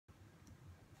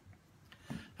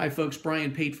Hi folks,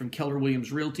 Brian Pate from Keller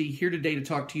Williams Realty here today to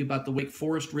talk to you about the Wake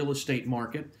Forest real estate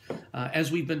market.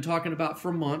 As we've been talking about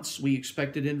for months, we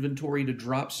expected inventory to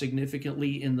drop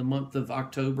significantly in the month of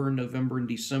October, November, and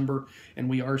December, and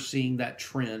we are seeing that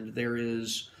trend. There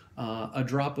is a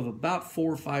drop of about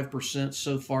 4 or 5%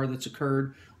 so far that's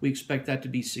occurred. We expect that to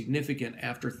be significant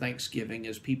after Thanksgiving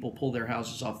as people pull their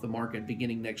houses off the market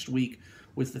beginning next week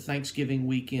with the Thanksgiving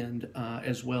weekend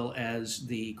as well as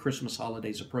the Christmas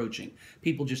holidays approaching.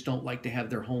 People just don't like to have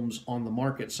their homes on the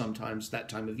market sometimes that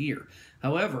time of year.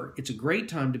 However, it's a great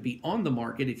time to be on the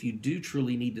market if you do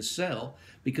truly need to sell,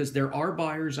 because there are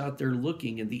buyers out there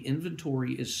looking and the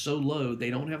inventory is so low they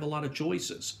don't have a lot of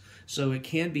choices. So it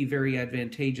can be very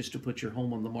advantageous to put your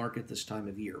home on the market this time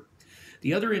of year.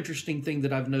 The other interesting thing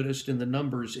that I've noticed in the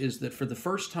numbers is that for the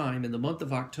first time in the month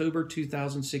of October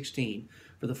 2016,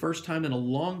 for the first time in a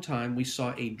long time, we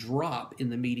saw a drop in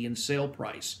the median sale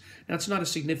price. Now, it's not a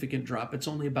significant drop. It's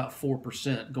only about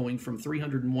 4%, going from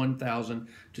 $301,000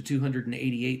 to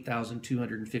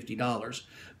 $288,250.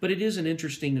 But it is an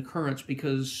interesting occurrence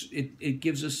because it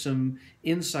gives us some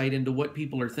insight into what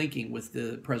people are thinking with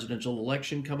the presidential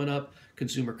election coming up,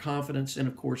 consumer confidence, and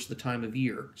of course the time of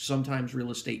year. Sometimes real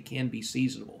estate can be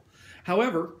seasonal.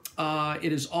 However,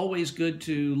 it is always good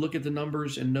to look at the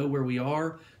numbers and know where we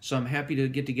are. So I'm happy to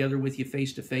get together with you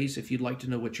face to face. If you'd like to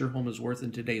know what your home is worth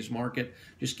in today's market,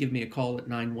 just give me a call at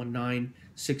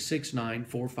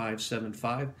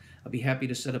 919-669-4575. I'll be happy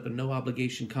to set up a no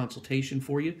obligation consultation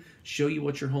for you, show you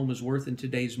what your home is worth in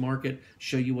today's market,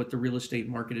 show you what the real estate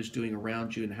market is doing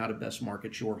around you and how to best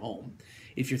market your home.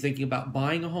 If you're thinking about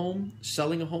buying a home,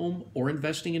 selling a home, or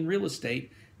investing in real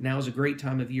estate, now is a great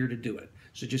time of year to do it.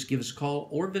 So just give us a call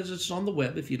or visit us on the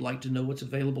web if you'd like to know what's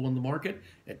available on the market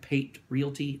at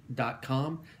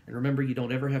paterealty.com. And remember, you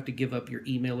don't ever have to give up your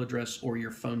email address or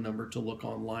your phone number to look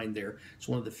online there. It's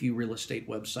one of the few real estate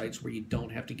websites where you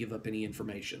don't have to give up any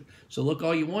information. So look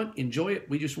all you want, enjoy it.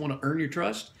 We just want to earn your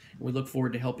trust, and we look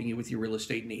forward to helping you with your real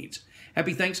estate needs.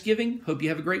 Happy Thanksgiving. Hope you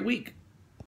have a great week.